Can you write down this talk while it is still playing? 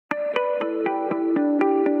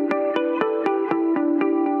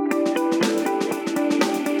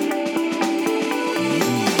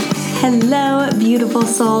Hello, beautiful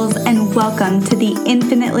souls, and welcome to the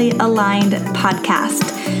Infinitely Aligned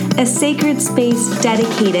podcast, a sacred space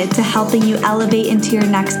dedicated to helping you elevate into your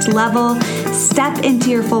next level, step into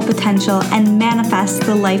your full potential, and manifest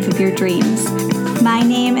the life of your dreams. My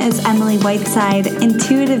name is Emily Whiteside,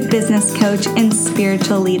 intuitive business coach and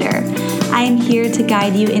spiritual leader. I am here to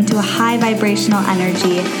guide you into a high vibrational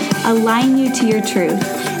energy, align you to your truth,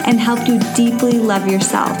 and help you deeply love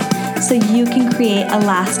yourself so you can create a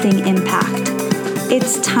lasting impact.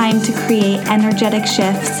 It's time to create energetic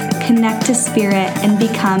shifts, connect to spirit, and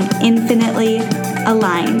become infinitely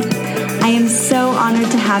aligned. I am so honored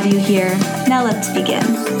to have you here. Now let's begin.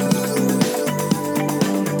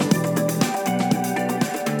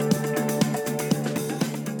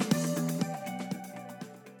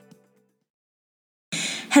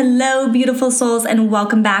 Hello, beautiful souls, and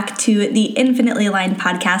welcome back to the Infinitely Aligned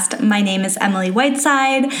podcast. My name is Emily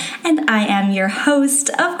Whiteside, and I am your host.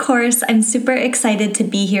 Of course, I'm super excited to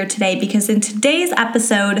be here today because in today's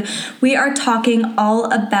episode, we are talking all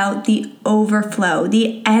about the overflow,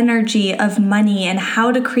 the energy of money, and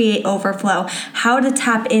how to create overflow, how to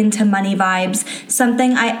tap into money vibes,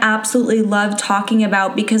 something I absolutely love talking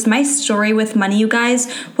about because my story with money, you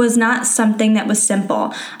guys, was not something that was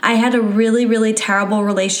simple. I had a really terrible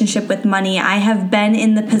relationship with money. I have been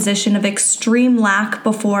in the position of extreme lack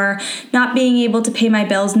before, not being able to pay my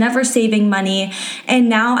bills, never saving money, and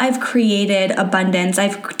now I've created abundance.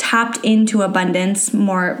 I've tapped into abundance,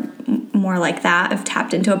 more like that. I've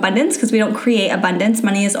tapped into abundance because we don't create abundance.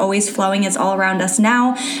 Money is always flowing. It's all around us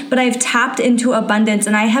now. But I've tapped into abundance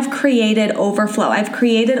and I have created overflow. I've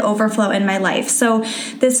created overflow in my life. So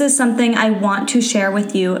this is something I want to share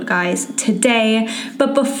with you guys today.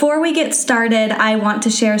 But before we get started, I want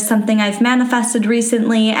to share something I've manifested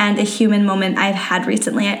recently and a human moment I've had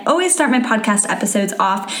recently. I always start my podcast episodes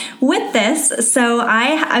off with this. So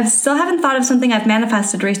I still haven't thought of something I've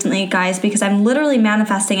manifested recently, guys, because I'm literally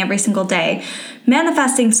manifesting every single day,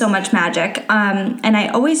 manifesting so much magic. And I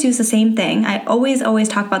always use the same thing. I always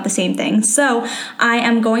talk about the same thing. So I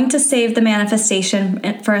am going to save the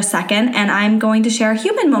manifestation for a second and I'm going to share a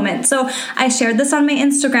human moment. So I shared this on my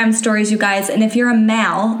Instagram stories, you guys. And if you're a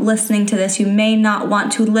male listening to this, you may not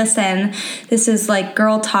want to listen. This is like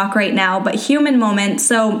girl talk right now, but human moment.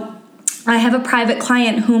 So I have a private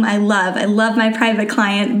client whom I love. I love my private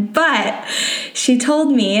client, but she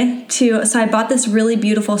told me so I bought this really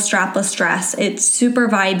beautiful strapless dress. It's super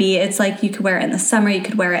vibey. It's like you could wear it in the summer, you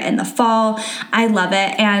could wear it in the fall. I love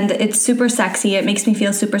it, and it's super sexy. It makes me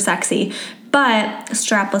feel super sexy. But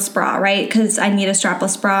strapless bra, right? Because I need a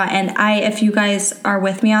strapless bra, and if you guys are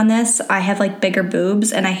with me on this, I have like bigger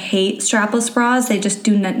boobs, and I hate strapless bras. They just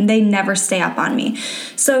they never stay up on me.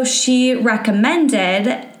 So she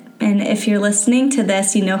recommended, and if you're listening to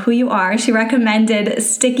this, you know who you are. She recommended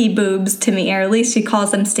sticky boobs to me, or at least she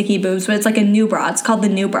calls them sticky boobs, but it's like a new bra. It's called the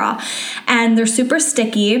new bra. And they're super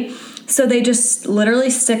sticky. So they just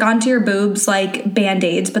literally stick onto your boobs like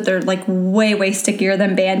Band-Aids, but they're like way stickier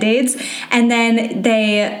than Band-Aids. And then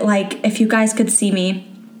they, like, if you guys could see me,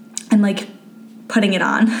 I'm like putting it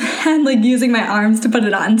on and like using my arms to put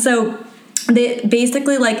it on. So they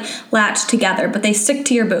basically like latch together, but they stick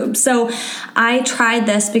to your boobs. So I tried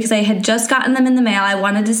this because I had just gotten them in the mail. I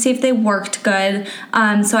wanted to see if they worked good.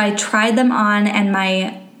 So I tried them on and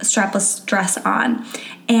my strapless dress on.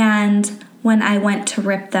 And when I went to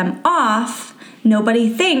rip them off, nobody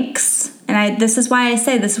thinks, and this is why I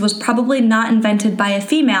say this was probably not invented by a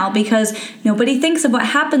female, because nobody thinks of what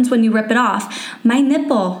happens when you rip it off. My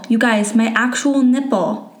nipple, you guys, my actual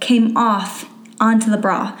nipple came off onto the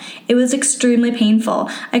bra. It was extremely painful.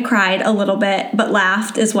 I cried a little bit, but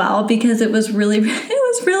laughed as well because it was really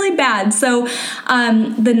bad. So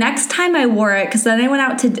the next time I wore it, because then I went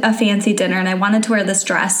out to a fancy dinner and I wanted to wear this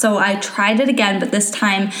dress. So I tried it again, but this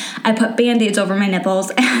time I put Band-Aids over my nipples,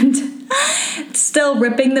 and still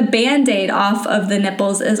ripping the Band-Aid off of the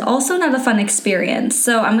nipples is also not a fun experience.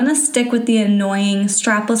 So I'm going to stick with the annoying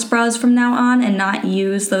strapless bras from now on and not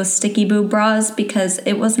use those sticky boob bras because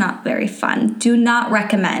it was not very fun. Do not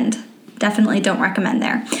recommend. Definitely don't recommend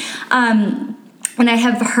there. And I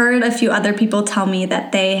have heard a few other people tell me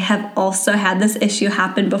that they have also had this issue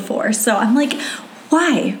happen before. So I'm like,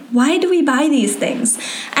 why? Why do we buy these things?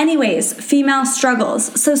 Anyways, female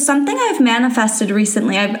struggles. So something I've manifested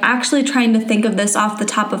recently, I'm actually trying to think of this off the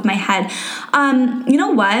top of my head. You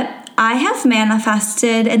know what? I have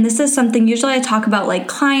manifested, and this is something usually I talk about, like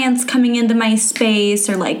clients coming into my space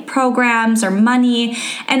or like programs or money,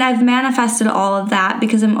 and I've manifested all of that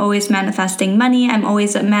because I'm always manifesting money. I'm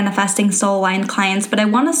always manifesting soul-aligned clients, but I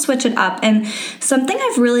want to switch it up. And something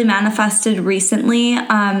I've really manifested recently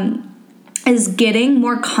is getting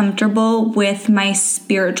more comfortable with my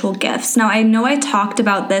spiritual gifts. Now, I know I talked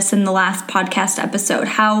about this in the last podcast episode,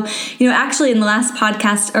 how, actually in the last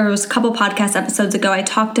podcast, or it was a couple podcast episodes ago, I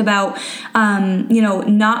talked about,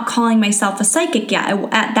 not calling myself a psychic yet.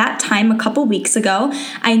 At that time, a couple weeks ago,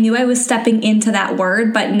 I knew I was stepping into that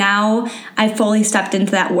word, but now I fully stepped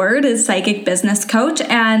into that word as psychic business coach.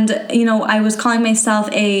 And, I was calling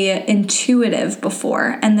myself a intuitive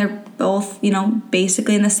before, and they're both,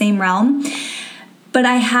 basically in the same realm. But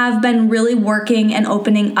I have been really working and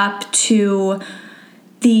opening up to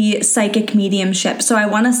the psychic mediumship. So I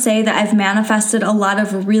want to say that I've manifested a lot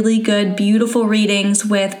of really good, beautiful readings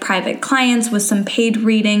with private clients, with some paid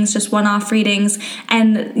readings, just one-off readings.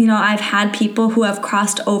 And, I've had people who have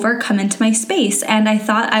crossed over come into my space. And I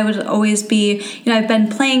thought I would always be, I've been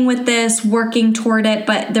playing with this, working toward it,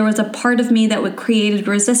 but there was a part of me that created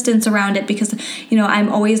resistance around it because, I'm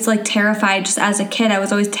always terrified. Just as a kid, I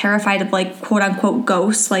was always terrified of quote unquote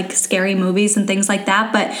ghosts, scary movies and things like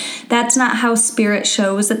that. But that's not how spirit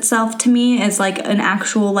shows itself to me as an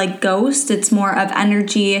actual ghost. It's more of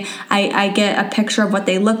energy. I get a picture of what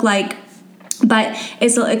they look like, but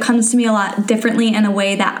it comes to me a lot differently in a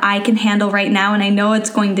way that I can handle right now. And I know it's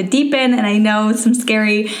going to deepen, and I know some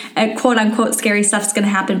scary, quote unquote, scary stuff's going to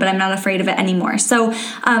happen, but I'm not afraid of it anymore. So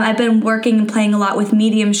I've been working and playing a lot with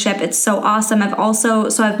mediumship. It's so awesome.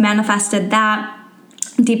 I've manifested that,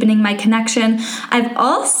 deepening my connection. I've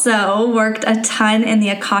also worked a ton in the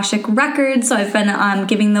Akashic Records. So I've been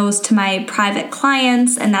giving those to my private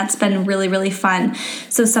clients, and that's been really, really fun.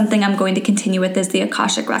 So something I'm going to continue with is the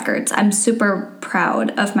Akashic Records. I'm super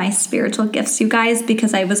proud of my spiritual gifts, you guys,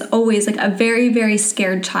 because I was always a very, very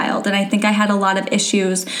scared child. And I think I had a lot of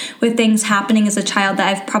issues with things happening as a child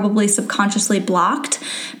that I've probably subconsciously blocked,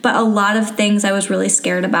 but a lot of things I was really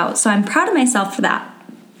scared about. So I'm proud of myself for that.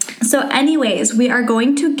 So anyways, we are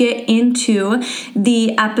going to get into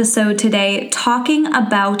the episode today talking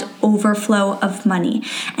about overflow of money.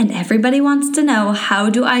 And everybody wants to know, how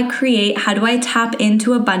do I tap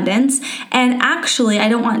into abundance? And actually, I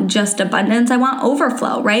don't want just abundance. I want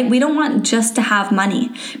overflow, right? We don't want just to have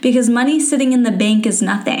money, because money sitting in the bank is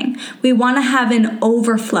nothing. We want to have an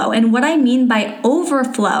overflow. And what I mean by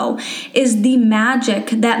overflow is the magic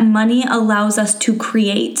that money allows us to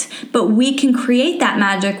create. But we can create that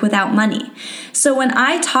magic without money. So when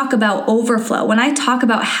I talk about overflow, when I talk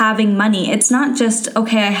about having money, it's not just,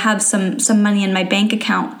 okay, I have some money in my bank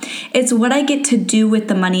account. It's what I get to do with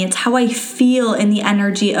the money. It's how I feel in the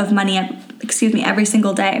energy of money, every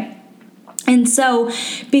single day. And so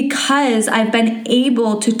because I've been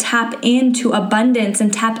able to tap into abundance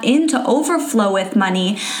and tap into overflow with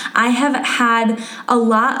money, I have had a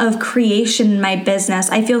lot of creation in my business.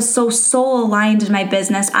 I feel so soul aligned in my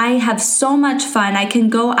business. I have so much fun. I can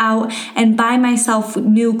go out and buy myself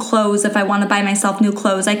new clothes if I want to buy myself new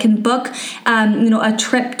clothes. I can book, a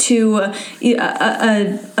trip to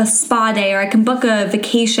a spa day, or I can book a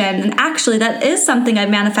vacation. And actually, that is something I've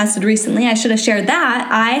manifested recently. I should have shared that.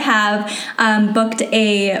 I have booked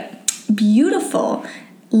a beautiful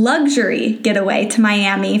luxury getaway to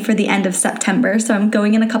Miami for the end of September. So I'm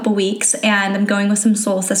going in a couple weeks, and I'm going with some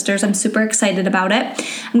soul sisters. I'm super excited about it.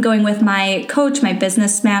 I'm going with my coach, my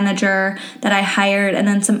business manager that I hired, and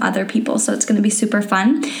then some other people. So it's going to be super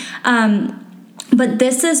fun. But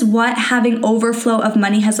this is what having overflow of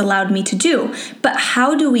money has allowed me to do. But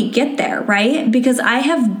how do we get there, right? Because I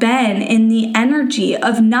have been in the energy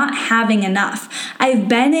of not having enough. I've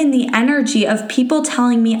been in the energy of people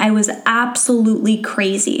telling me I was absolutely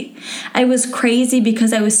crazy. I was crazy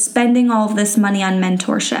because I was spending all of this money on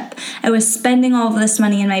mentorship. I was spending all of this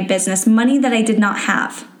money in my business, money that I did not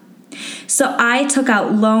have. So I took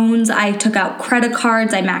out loans, I took out credit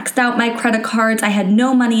cards, I maxed out my credit cards, I had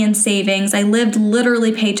no money in savings, I lived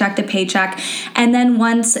literally paycheck to paycheck. And then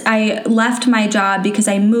once I left my job because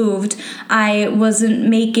I moved, I wasn't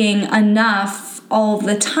making enough all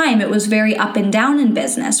the time. It was very up and down in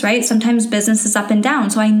business, right? Sometimes business is up and down.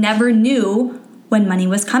 So I never knew when money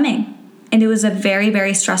was coming. And it was a very,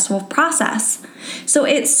 very stressful process. So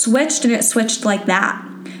it switched, and it switched like that.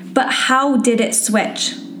 But how did it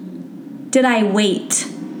switch? Did I wait?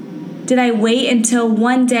 Did I wait until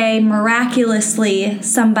one day, miraculously,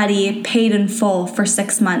 somebody paid in full for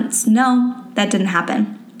 6 months? No, that didn't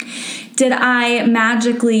happen. Did I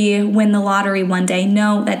magically win the lottery one day?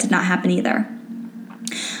 No, that did not happen either.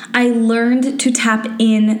 I learned to tap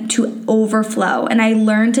into overflow, and I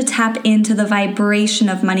learned to tap into the vibration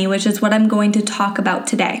of money, which is what I'm going to talk about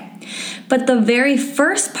today. But the very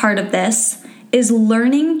first part of this is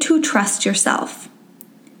learning to trust yourself.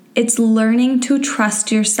 It's learning to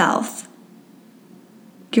trust yourself,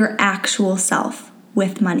 your actual self,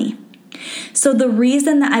 with money. So the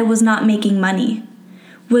reason that I was not making money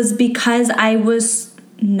was because I was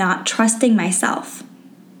not trusting myself.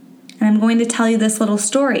 And I'm going to tell you this little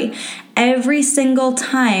story. Every single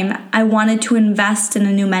time I wanted to invest in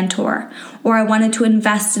a new mentor or I wanted to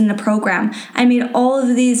invest in a program, I made all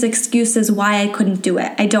of these excuses why I couldn't do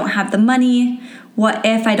it. I don't have the money. What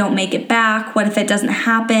if I don't make it back? What if it doesn't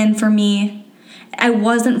happen for me? I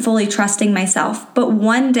wasn't fully trusting myself. But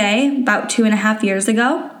one day, about 2.5 years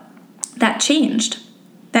ago, that changed.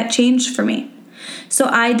 That changed for me. So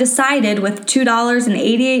I decided with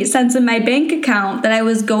 $2.88 in my bank account that I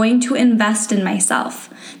was going to invest in myself,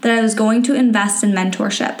 that I was going to invest in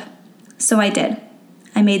mentorship. So I did.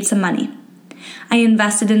 I made some money. I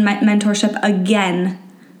invested in my mentorship again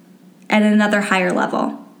at another higher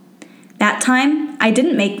level. That time, I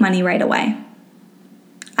didn't make money right away.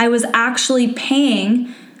 I was actually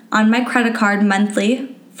paying on my credit card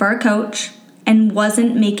monthly for a coach and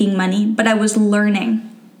wasn't making money, but I was learning.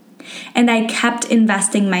 And I kept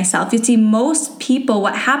investing myself. You see, most people,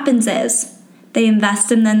 what happens is they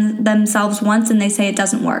invest in themselves once and they say it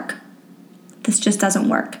doesn't work. This just doesn't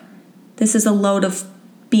work. This is a load of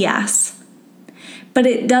BS. But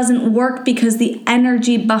it doesn't work because the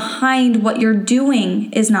energy behind what you're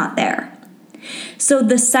doing is not there. So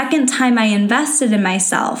the second time I invested in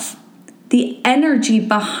myself, the energy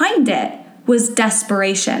behind it was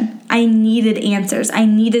desperation. I needed answers. I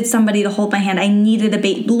needed somebody to hold my hand. I needed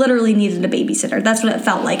literally needed a babysitter. That's what it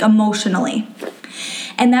felt like emotionally.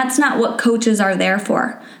 And that's not what coaches are there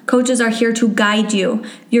for. Coaches are here to guide you.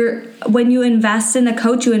 When you invest in a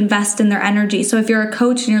coach, you invest in their energy. So if you're a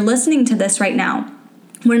coach and you're listening to this right now,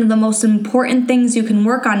 one of the most important things you can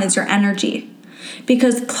work on is your energy.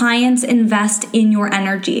 Because clients invest in your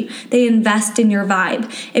energy. They invest in your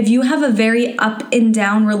vibe. If you have a very up and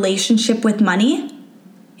down relationship with money,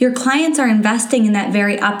 your clients are investing in that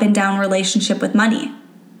very up and down relationship with money.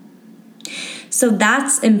 So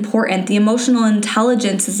that's important. The emotional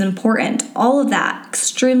intelligence is important. All of that,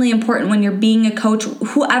 extremely important when you're being a coach,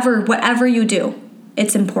 whatever you do,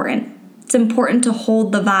 it's important. It's important to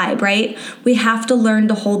hold the vibe, right? We have to learn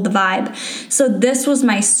to hold the vibe. So this was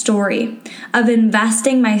my story of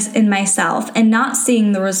investing in myself and not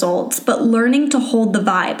seeing the results, but learning to hold the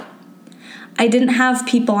vibe. I didn't have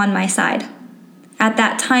people on my side. At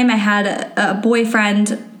that time, I had a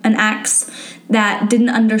boyfriend, an ex, that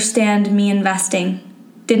didn't understand me investing,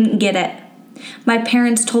 didn't get it. My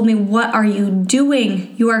parents told me, "What are you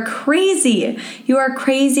doing? You are crazy. You are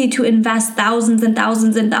crazy to invest thousands and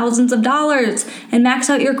thousands and thousands of dollars and max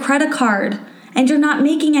out your credit card, and you're not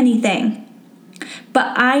making anything."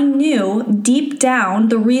 But I knew deep down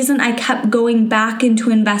the reason I kept going back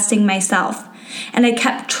into investing myself and I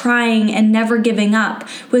kept trying and never giving up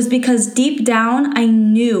was because deep down I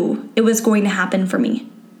knew it was going to happen for me,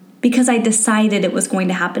 because I decided it was going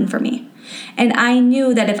to happen for me. And I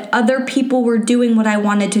knew that if other people were doing what I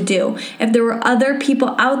wanted to do, if there were other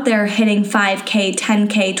people out there hitting 5K,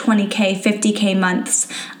 10K, 20K, 50K months,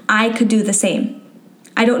 I could do the same.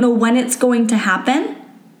 I don't know when it's going to happen.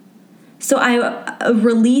 So I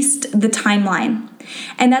released the timeline.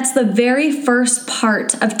 And that's the very first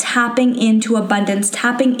part of tapping into abundance,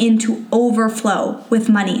 tapping into overflow with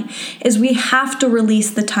money, is we have to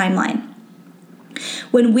release the timeline.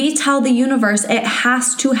 When we tell the universe it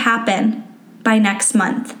has to happen by next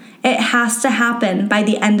month, it has to happen by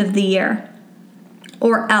the end of the year,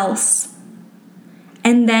 or else.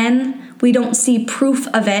 And then we don't see proof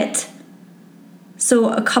of it. So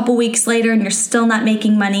a couple weeks later and you're still not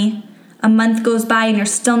making money. A month goes by and you're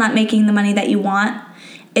still not making the money that you want.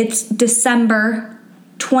 It's December,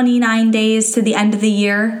 29 days to the end of the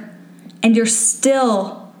year, and you're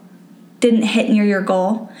still didn't hit near your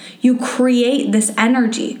goal. You create this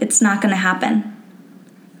energy. It's not going to happen.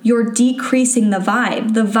 You're decreasing the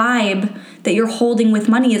vibe. The vibe that you're holding with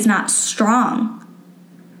money is not strong.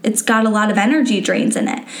 It's got a lot of energy drains in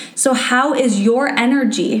it. So how is your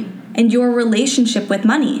energy and your relationship with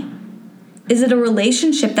money? Is it a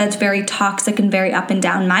relationship that's very toxic and very up and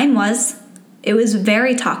down? Mine was. It was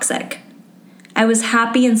very toxic. I was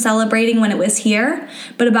happy and celebrating when it was here,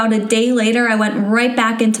 but about a day later, I went right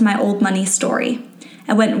back into my old money story.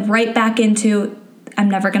 I went right back into, I'm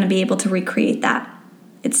never going to be able to recreate that.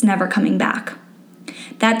 It's never coming back.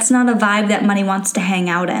 That's not a vibe that money wants to hang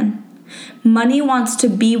out in. Money wants to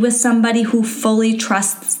be with somebody who fully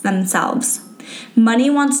trusts themselves. Money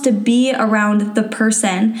wants to be around the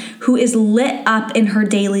person who is lit up in her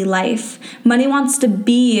daily life. Money wants to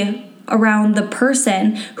be around the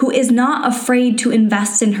person who is not afraid to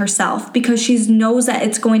invest in herself because she knows that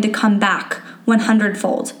it's going to come back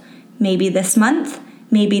 100-fold. Maybe this month,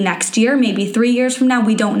 Maybe next year, maybe 3 years from now,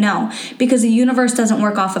 we don't know, because the universe doesn't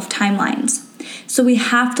work off of timelines. So we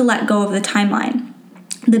have to let go of the timeline.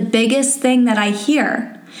 The biggest thing that I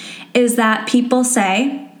hear is that people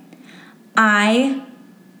say, I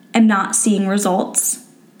am not seeing results,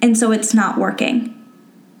 and so it's not working.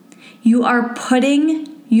 You are putting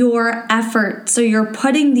your effort, so you're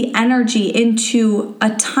putting the energy into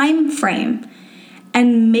a time frame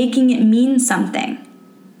and making it mean something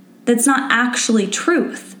that's not actually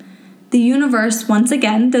truth. The universe, once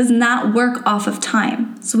again, does not work off of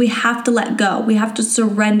time. So we have to let go. We have to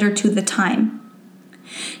surrender to the time.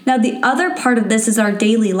 Now, the other part of this is our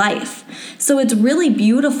daily life. So it's really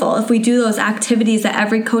beautiful if we do those activities that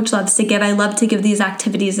every coach loves to give. I love to give these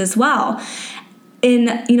activities as well.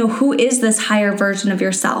 Who is this higher version of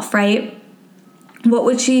yourself, right? What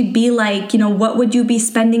would she be like? What would you be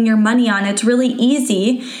spending your money on? It's really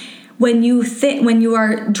easy when you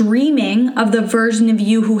are dreaming of the version of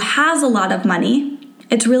you who has a lot of money.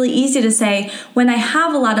 It's really easy to say, when I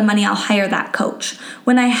have a lot of money, I'll hire that coach.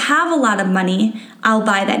 When I have a lot of money, I'll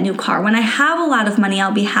buy that new car. When I have a lot of money,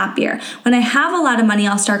 I'll be happier. When I have a lot of money,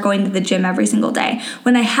 I'll start going to the gym every single day.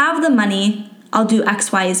 When I have the money, I'll do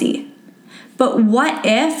X, Y, Z. But what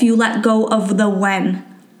if you let go of the when?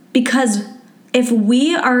 Because if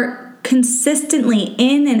we are consistently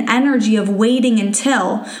in an energy of waiting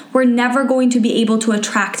until, we're never going to be able to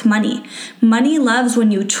attract money. Money loves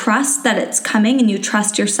when you trust that it's coming and you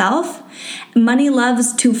trust yourself. Money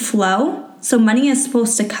loves to flow. So money is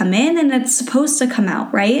supposed to come in and it's supposed to come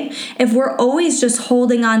out, right? If we're always just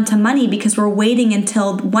holding on to money because we're waiting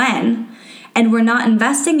until when, and we're not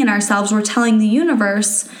investing in ourselves, we're telling the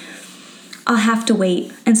universe, I'll have to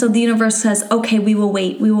wait. And so the universe says, okay, we will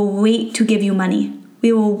wait. We will wait to give you money.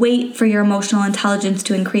 We will wait for your emotional intelligence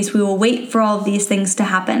to increase. We will wait for all of these things to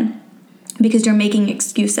happen because you're making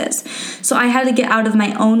excuses. So I had to get out of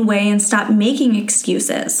my own way and stop making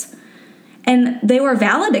excuses. And they were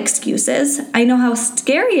valid excuses. I know how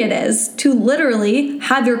scary it is to literally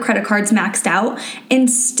have your credit cards maxed out and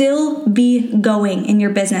still be going in your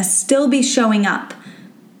business, still be showing up,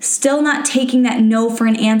 still not taking that no for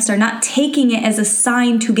an answer, not taking it as a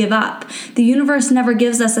sign to give up. The universe never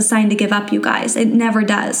gives us a sign to give up, you guys. It never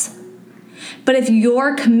does. But if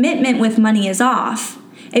your commitment with money is off,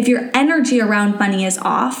 if your energy around money is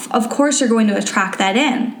off, of course you're going to attract that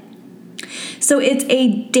in. So it's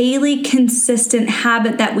a daily, consistent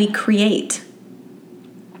habit that we create.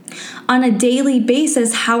 On a daily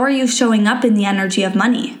basis, how are you showing up in the energy of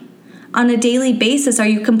money? On a daily basis, are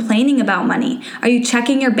you complaining about money? Are you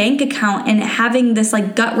checking your bank account and having this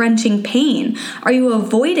gut-wrenching pain? Are you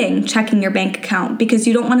avoiding checking your bank account because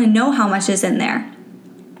you don't want to know how much is in there?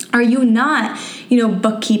 Are you not,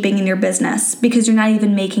 bookkeeping in your business because you're not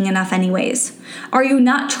even making enough anyways? Are you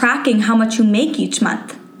not tracking how much you make each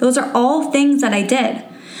month? Those are all things that I did.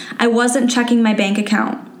 I wasn't checking my bank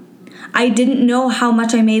account. I didn't know how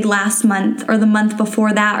much I made last month or the month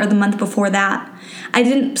before that or the month before that. I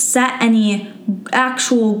didn't set any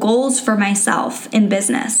actual goals for myself in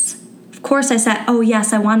business. Of course I said, oh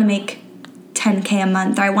yes, I want to make 10K a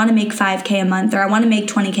month, or I want to make 5K a month, or I want to make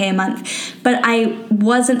 20K a month. But I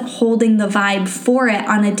wasn't holding the vibe for it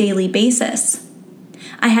on a daily basis.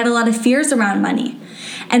 I had a lot of fears around money.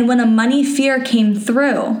 And when a money fear came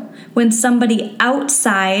through, when somebody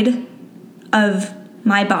outside of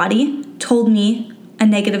my body told me a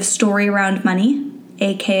negative story around money,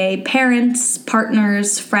 aka parents,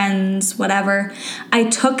 partners, friends, whatever, I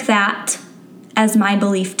took that as my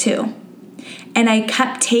belief too. And I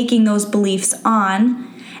kept taking those beliefs on,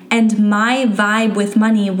 and my vibe with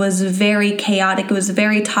money was very chaotic. It was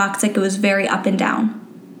very toxic. It was very up and down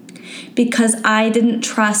because I didn't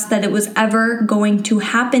trust that it was ever going to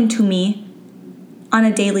happen to me on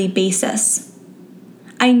a daily basis.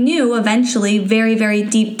 I knew eventually, very, very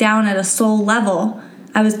deep down at a soul level,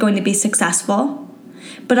 I was going to be successful.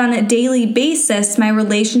 But on a daily basis, my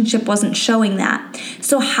relationship wasn't showing that.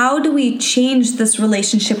 So how do we change this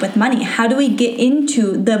relationship with money? How do we get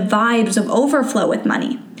into the vibes of overflow with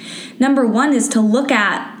money? Number one is to look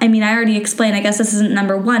at, I already explained, I guess this isn't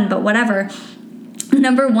number one, but whatever.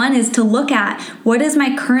 Number one is to look at, what is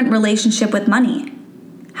my current relationship with money?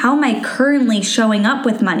 How am I currently showing up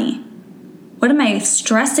with money? What am I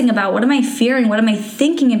stressing about? What am I fearing? What am I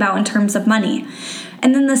thinking about in terms of money?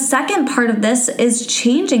 And then the second part of this is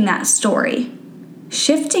changing that story,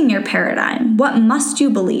 shifting your paradigm. What must you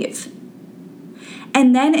believe?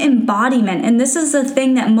 And then embodiment. And this is the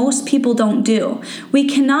thing that most people don't do. We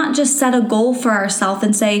cannot just set a goal for ourselves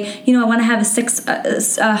and say, I want to have a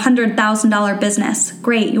 $100,000 business.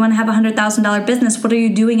 Great. You want to have a $100,000 business. What are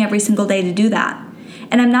you doing every single day to do that?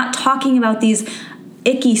 And I'm not talking about these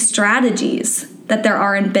icky strategies that there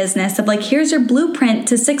are in business of like, here's your blueprint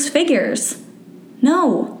to 6 figures.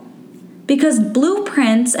 No, because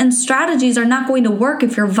blueprints and strategies are not going to work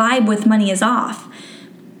if your vibe with money is off.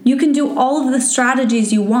 You can do all of the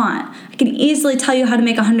strategies you want. I can easily tell you how to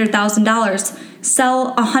make $100,000,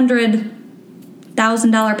 sell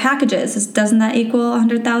 $100,000 packages. Doesn't that equal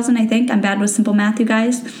 100,000? I think I'm bad with simple math, you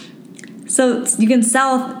guys. So you can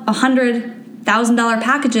sell $100,000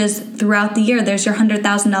 packages throughout the year. There's your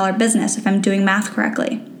 $100,000 business if I'm doing math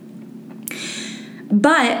correctly.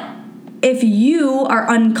 But if you are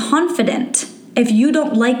unconfident, if you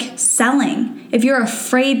don't like selling, if you're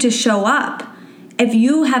afraid to show up, if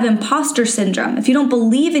you have imposter syndrome, if you don't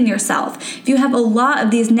believe in yourself, if you have a lot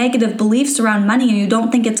of these negative beliefs around money and you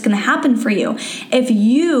don't think it's going to happen for you, if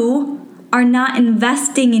you are not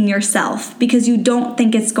investing in yourself because you don't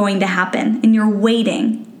think it's going to happen and you're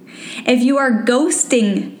waiting, if you are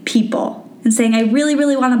ghosting people and saying, I really,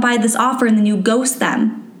 really want to buy this offer, and then you ghost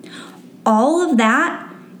them, all of that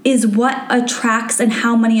is what attracts and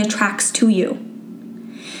how money attracts to you.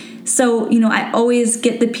 So, I always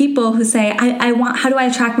get the people who say, how do I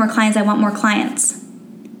attract more clients? I want more clients.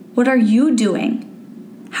 What are you doing?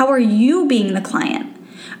 How are you being the client?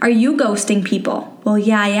 Are you ghosting people? Well,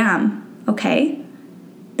 yeah, I am. Okay.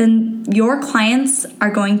 Then your clients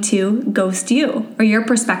are going to ghost you, or your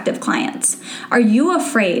prospective clients. Are you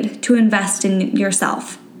afraid to invest in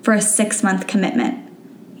yourself for a 6-month commitment?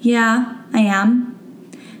 Yeah, I am.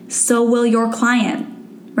 So will your client.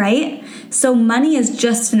 Right? So money is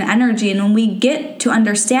just an energy. And when we get to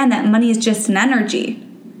understand that money is just an energy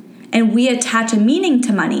and we attach a meaning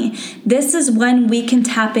to money, this is when we can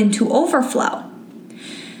tap into overflow.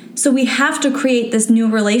 So we have to create this new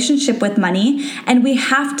relationship with money, and we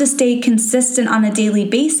have to stay consistent on a daily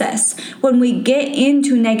basis. When we get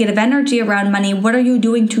into negative energy around money, what are you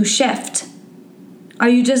doing to shift? Are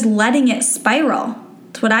you just letting it spiral?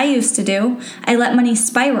 That's what I used to do. I let money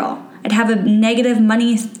spiral. I'd have a negative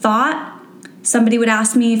money thought. Somebody would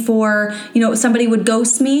ask me for, somebody would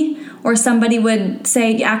ghost me, or somebody would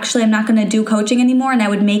say, actually, I'm not going to do coaching anymore. And I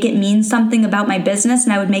would make it mean something about my business,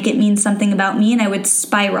 and I would make it mean something about me, and I would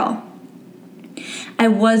spiral. I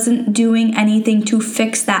wasn't doing anything to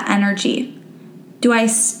fix that energy. Do I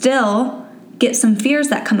still get some fears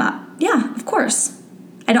that come up? Yeah, of course.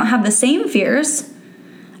 I don't have the same fears.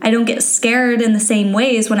 I don't get scared in the same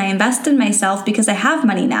ways when I invest in myself because I have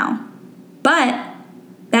money now. But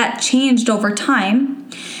that changed over time,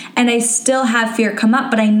 and I still have fear come up,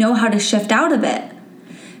 but I know how to shift out of it.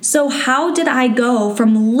 So how did I go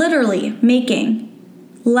from literally making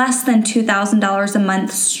less than $2,000 a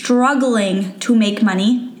month, struggling to make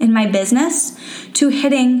money in my business, to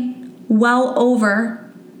hitting well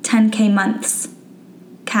over 10K months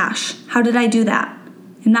cash? How did I do that?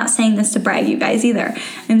 I'm not saying this to brag, you guys, either.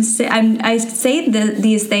 I say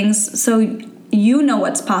these things so you know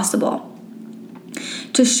what's possible,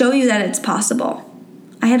 to show you that it's possible.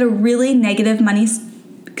 I had a really negative money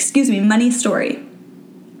story.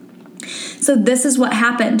 So this is what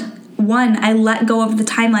happened. 1, I let go of the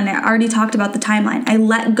timeline. I already talked about the timeline. I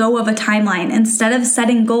let go of a timeline. Instead of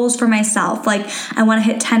setting goals for myself, like I want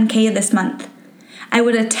to hit 10K this month, I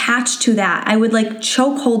would attach to that. I would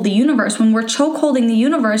chokehold the universe. When we're chokeholding the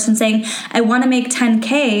universe and saying, I want to make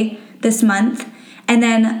 10K this month, and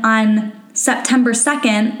then on September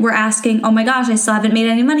 2nd, we're asking, oh my gosh, I still haven't made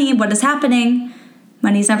any money. What is happening?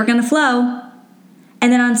 Money's never going to flow.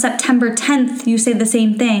 And then on September 10th, you say the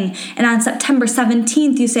same thing. And on September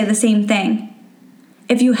 17th, you say the same thing.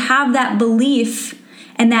 If you have that belief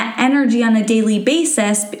and that energy on a daily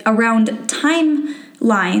basis around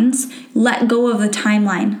timelines, let go of the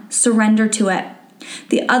timeline. Surrender to it.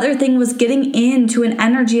 The other thing was getting into an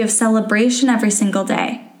energy of celebration every single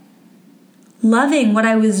day. Loving what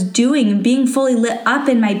I was doing, being fully lit up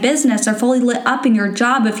in my business, or fully lit up in your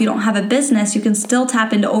job. If you don't have a business, you can still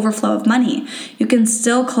tap into overflow of money. You can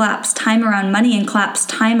still collapse time around money and collapse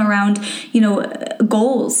time around,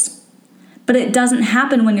 goals. But it doesn't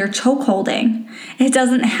happen when you're chokeholding. It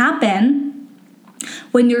doesn't happen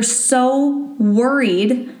when you're so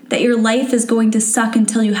worried that your life is going to suck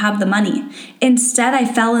until you have the money. Instead, I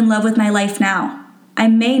fell in love with my life now. I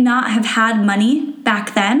may not have had money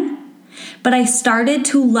back then, but I started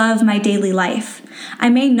to love my daily life. I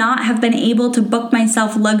may not have been able to book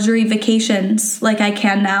myself luxury vacations like I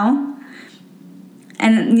can now.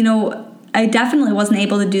 And, I definitely wasn't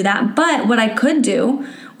able to do that. But what I could do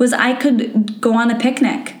was I could go on a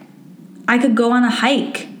picnic. I could go on a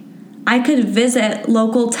hike. I could visit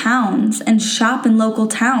local towns and shop in local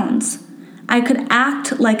towns. I could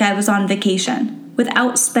act like I was on vacation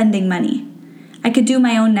without spending money. I could do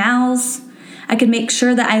my own nails. I could make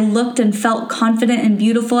sure that I looked and felt confident and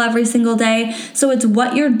beautiful every single day. So it's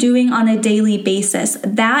what you're doing on a daily basis.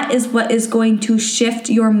 That is what is going to shift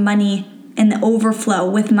your money and the overflow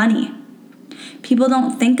with money. People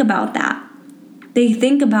don't think about that. They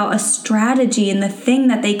think about a strategy and the thing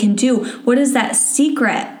that they can do. What is that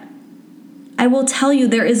secret? I will tell you,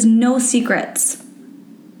 there is no secrets.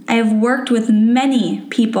 I have worked with many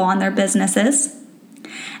people on their businesses.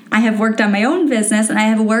 I have worked on my own business, and I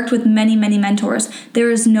have worked with many, many mentors.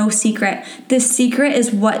 There is no secret. The secret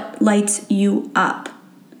is what lights you up.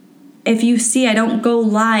 If you see, I don't go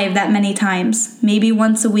live that many times. Maybe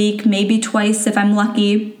once a week, maybe twice if I'm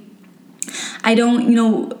lucky.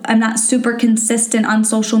 I'm not super consistent on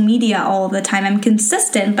social media all of the time. I'm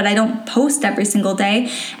consistent, but I don't post every single day.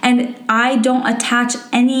 And I don't attach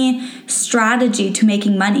any strategy to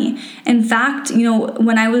making money. In fact,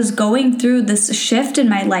 when I was going through this shift in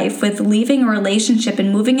my life with leaving a relationship and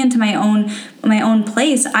moving into my own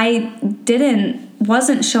place, I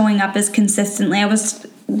wasn't showing up as consistently. I was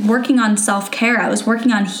working on self-care. I was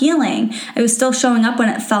working on healing. I was still showing up when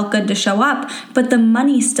it felt good to show up, but the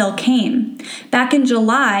money still came. Back in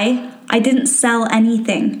July, I didn't sell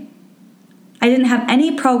anything. I didn't have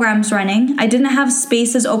any programs running. I didn't have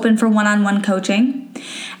spaces open for one-on-one coaching.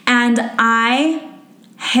 And I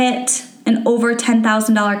hit an over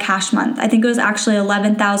 $10,000 cash month. I think it was actually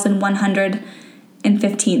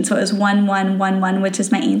 11,115. So it was 1111, which is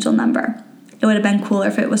my angel number. It would have been cooler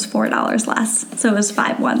if it was $4 less. So it was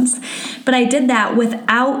 5 ones. But I did that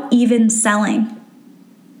without even selling.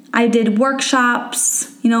 I did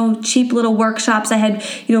workshops, cheap little workshops. I had,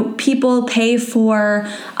 people pay for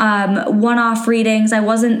one-off readings. I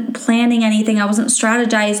wasn't planning anything. I wasn't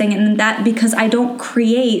strategizing. And that because I don't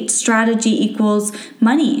create strategy equals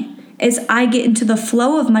money. As I get into the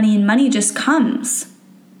flow of money, and money just comes.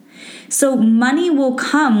 So money will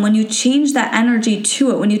come when you change that energy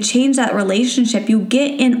to it. When you change that relationship, you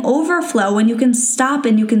get in overflow when you can stop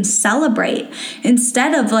and you can celebrate.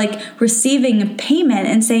 Instead of receiving payment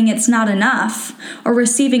and saying it's not enough, or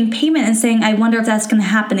receiving payment and saying, I wonder if that's going to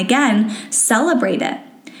happen again, celebrate it.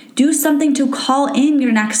 Do something to call in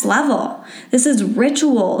your next level. This is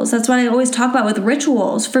rituals. That's what I always talk about with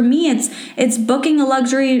rituals. For me, it's booking a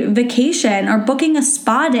luxury vacation, or booking a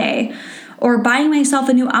spa day, or buying myself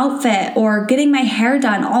a new outfit, or getting my hair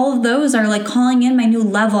done. All of those are calling in my new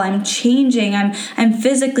level. I'm changing. I'm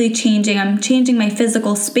physically changing. I'm changing my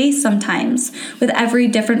physical space sometimes with every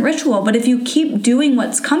different ritual. But if you keep doing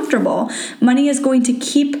what's comfortable, money is going to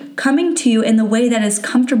keep coming to you in the way that is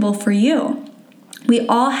comfortable for you. We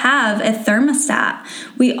all have a thermostat.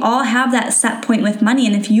 We all have that set point with money.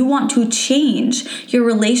 And if you want to change your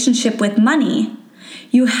relationship with money,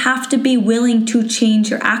 you have to be willing to change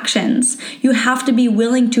your actions. You have to be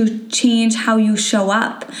willing to change how you show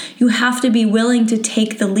up. You have to be willing to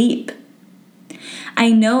take the leap.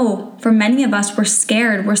 I know for many of us, we're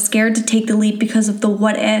scared. We're scared to take the leap because of the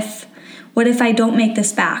what if. What if I don't make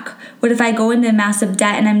this back? What if I go into massive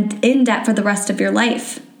debt and I'm in debt for the rest of your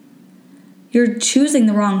life? You're choosing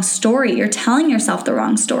the wrong story. You're telling yourself the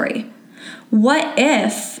wrong story. What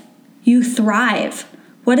if you thrive?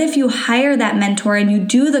 What if you hire that mentor and you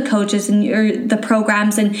do the coaches and the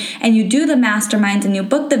programs and you do the masterminds and you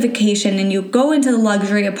book the vacation and you go into the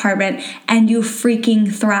luxury apartment and you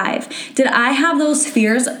freaking thrive? Did I have those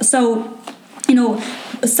fears? So,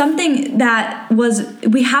 something that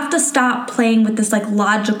we have to stop playing with this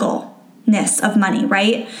logicalness of money,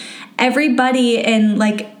 right? Everybody in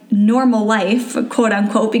normal life, quote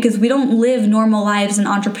unquote, because we don't live normal lives in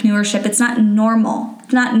entrepreneurship. It's not normal.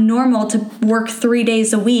 It's not normal to work 3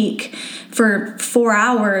 days a week for 4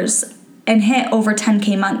 hours and hit over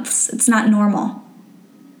 10K months. It's not normal.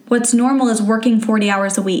 What's normal is working 40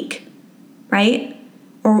 hours a week, right?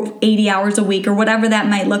 Or 80 hours a week, or whatever that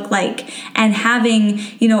might look like, and having,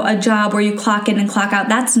 a job where you clock in and clock out.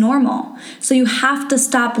 That's normal. So you have to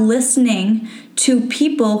stop listening to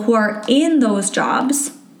people who are in those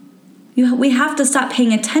jobs. We have to stop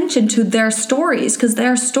paying attention to their stories, because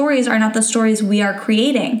their stories are not the stories we are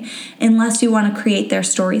creating, unless you want to create their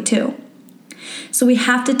story too. So we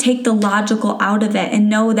have to take the logical out of it and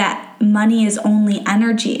know that money is only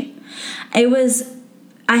energy.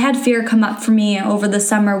 I had fear come up for me over the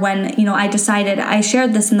summer when, I decided, I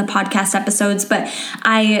shared this in the podcast episodes, but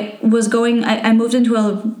I moved into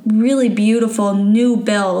a really beautiful new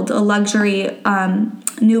build, a luxury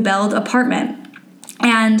new build apartment.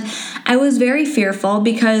 And I was very fearful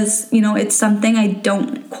because, it's something I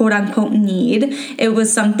don't quote unquote need. It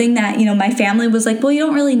was something that, my family was like, well, you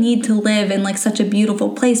don't really need to live in such a beautiful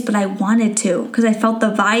place, but I wanted to because I felt the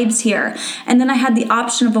vibes here. And then I had the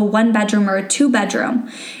option of a 1-bedroom or a 2-bedroom.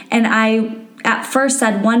 And I at first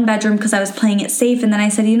said 1 bedroom because I was playing it safe. And then I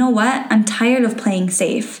said, you know what? I'm tired of playing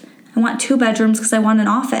safe. I want 2 bedrooms because I want an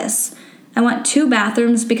office. I want 2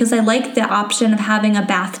 bathrooms because I like the option of having a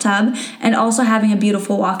bathtub and also having a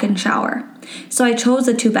beautiful walk-in shower. So I chose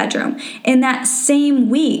a 2-bedroom. In that same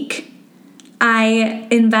week, I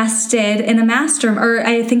invested in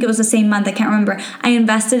I think it was the same month, I can't remember. I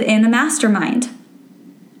invested in a mastermind,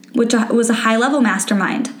 which was a high-level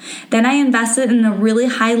mastermind. Then I invested in a really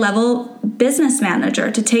high-level business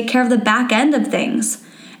manager to take care of the back end of things.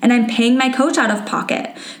 And I'm paying my coach out of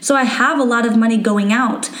pocket. So I have a lot of money going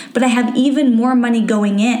out, but I have even more money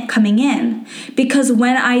coming in. Because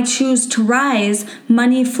when I choose to rise,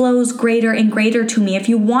 money flows greater and greater to me. If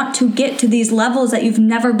you want to get to these levels that you've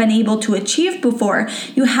never been able to achieve before,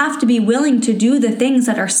 you have to be willing to do the things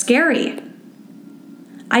that are scary.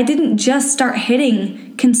 I didn't just start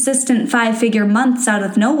hitting consistent 5-figure months out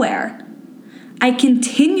of nowhere. I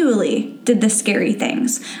continually did the scary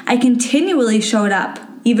things. I continually showed up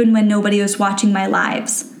even when nobody was watching my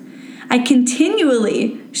lives. I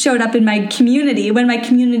continually showed up in my community when my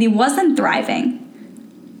community wasn't thriving.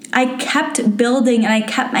 I kept building and I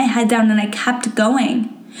kept my head down and I kept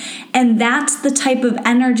going. And that's the type of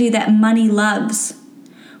energy that money loves.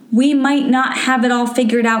 We might not have it all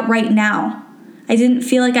figured out right now. I didn't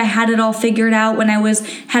feel like I had it all figured out when I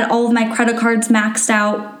had all of my credit cards maxed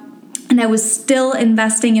out and I was still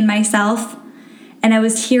investing in myself, and I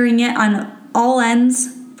was hearing it on all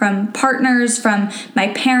ends, from partners, from my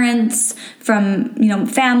parents, from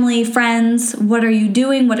family, friends. What are you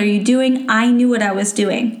doing? What are you doing? I knew what I was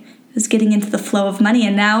doing. I was getting into the flow of money,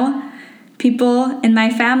 and now people in my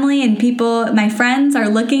family and my friends are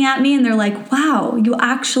looking at me and they're like, wow, you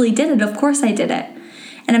actually did it. Of course I did it.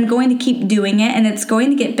 And I'm going to keep doing it, and it's going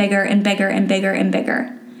to get bigger and bigger and bigger and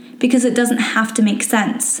bigger, because it doesn't have to make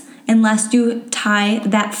sense unless you tie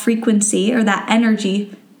that frequency or that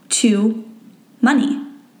energy to money.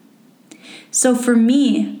 So for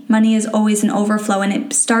me, money is always an overflow, and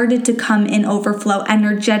it started to come in overflow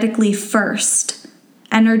energetically first.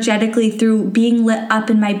 Energetically through being lit up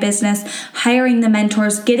in my business, hiring the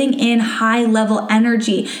mentors, getting in high-level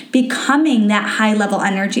energy, becoming that high-level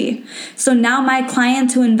energy. So now my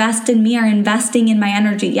clients who invest in me are investing in my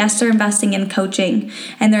energy. Yes, they're investing in coaching,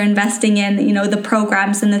 and they're investing in, the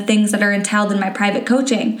programs and the things that are entailed in my private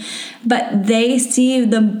coaching. But they see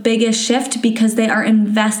the biggest shift because they are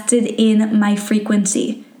invested in my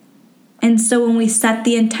frequency. And so when we set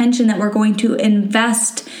the intention that we're going to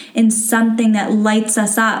invest in something that lights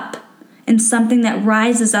us up, in something that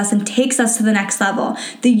rises us and takes us to the next level,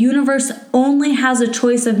 the universe only has a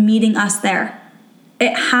choice of meeting us there.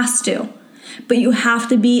 It has to. But you have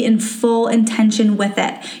to be in full intention with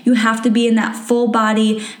it. You have to be in that full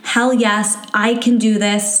body, hell yes, I can do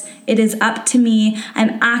this. It is up to me.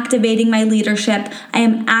 I'm activating my leadership. I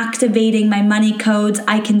am activating my money codes.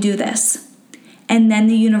 I can do this. And then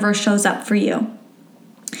the universe shows up for you.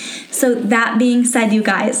 So that being said, you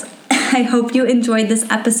guys, I hope you enjoyed this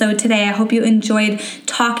episode today. I hope you enjoyed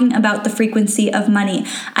talking about the frequency of money.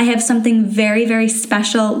 I have something very, very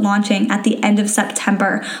special launching at the end of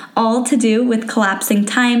September, all to do with collapsing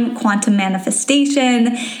time, quantum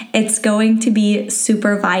manifestation. It's going to be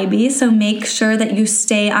super vibey. So make sure that you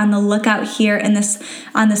stay on the lookout here on this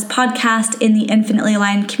podcast in the Infinitely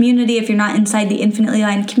Aligned community. If you're not inside the Infinitely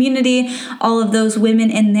Aligned community, all of those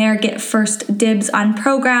women in there get first dibs on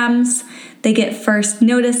programs. They get first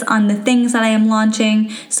notice on the things that I am launching,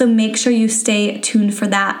 so make sure you stay tuned for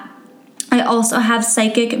that. I also have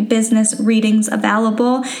psychic business readings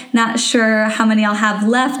available. Not sure how many I'll have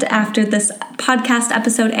left after this podcast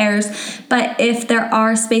episode airs, but if there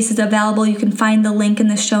are spaces available, you can find the link in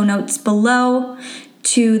the show notes below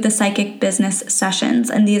to the psychic business sessions.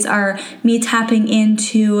 And these are me tapping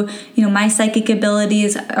into, my psychic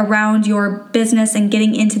abilities around your business and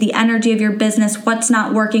getting into the energy of your business, what's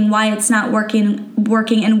not working, why it's not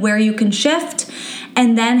working, and where you can shift,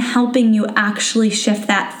 and then helping you actually shift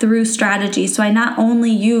that through strategy. So I don't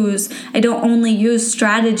only use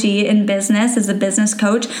strategy in business as a business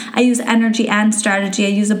coach. I use energy and strategy. I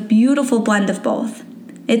use a beautiful blend of both.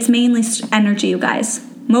 It's mainly energy, you guys.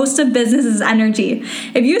 Most of business is energy.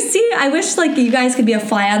 If you see, I wish you guys could be a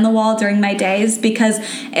fly on the wall during my days, because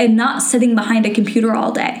I'm not sitting behind a computer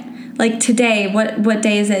all day. Like today, what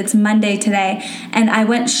day is it? It's Monday today. And I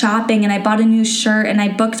went shopping and I bought a new shirt and I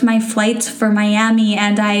booked my flights for Miami,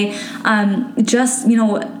 and I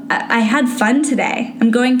I had fun today.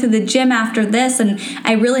 I'm going to the gym after this, and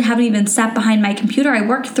I really haven't even sat behind my computer. I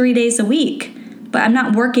work 3 days a week, but I'm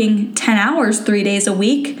not working 10 hours 3 days a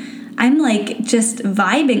week. I'm like just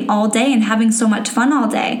vibing all day and having so much fun all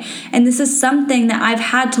day. And this is something that I've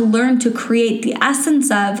had to learn to create the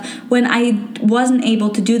essence of when I wasn't able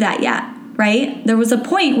to do that yet. Right? There was a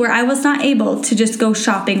point where I was not able to just go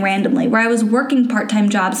shopping randomly, where I was working part-time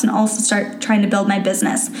jobs and also start trying to build my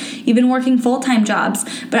business, even working full-time jobs,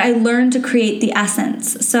 but I learned to create the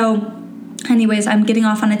essence. So anyways, I'm getting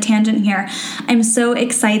off on a tangent here. I'm so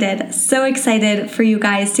excited for you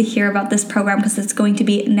guys to hear about this program because it's going to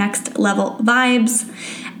be next level vibes.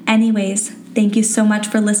 Anyways, thank you so much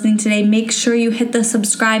for listening today. Make sure you hit the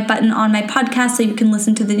subscribe button on my podcast so you can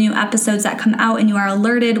listen to the new episodes that come out and you are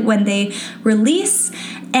alerted when they release.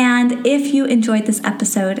 And if you enjoyed this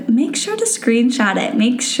episode, make sure to screenshot it.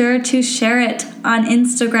 Make sure to share it on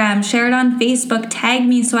Instagram, share it on Facebook, tag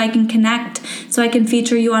me so I can connect, so I can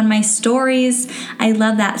feature you on my stories. I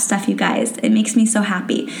love that stuff, you guys. It makes me so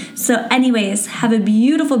happy. So anyways, have a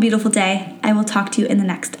beautiful, beautiful day. I will talk to you in the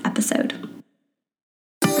next episode.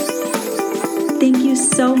 Thank you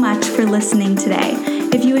so much for listening today.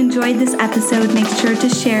 If you enjoyed this episode, make sure to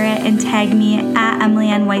share it and tag me at Emily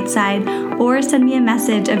Ann Whiteside or send me a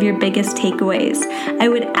message of your biggest takeaways. I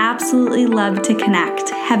would absolutely love to connect.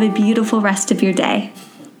 Have a beautiful rest of your day.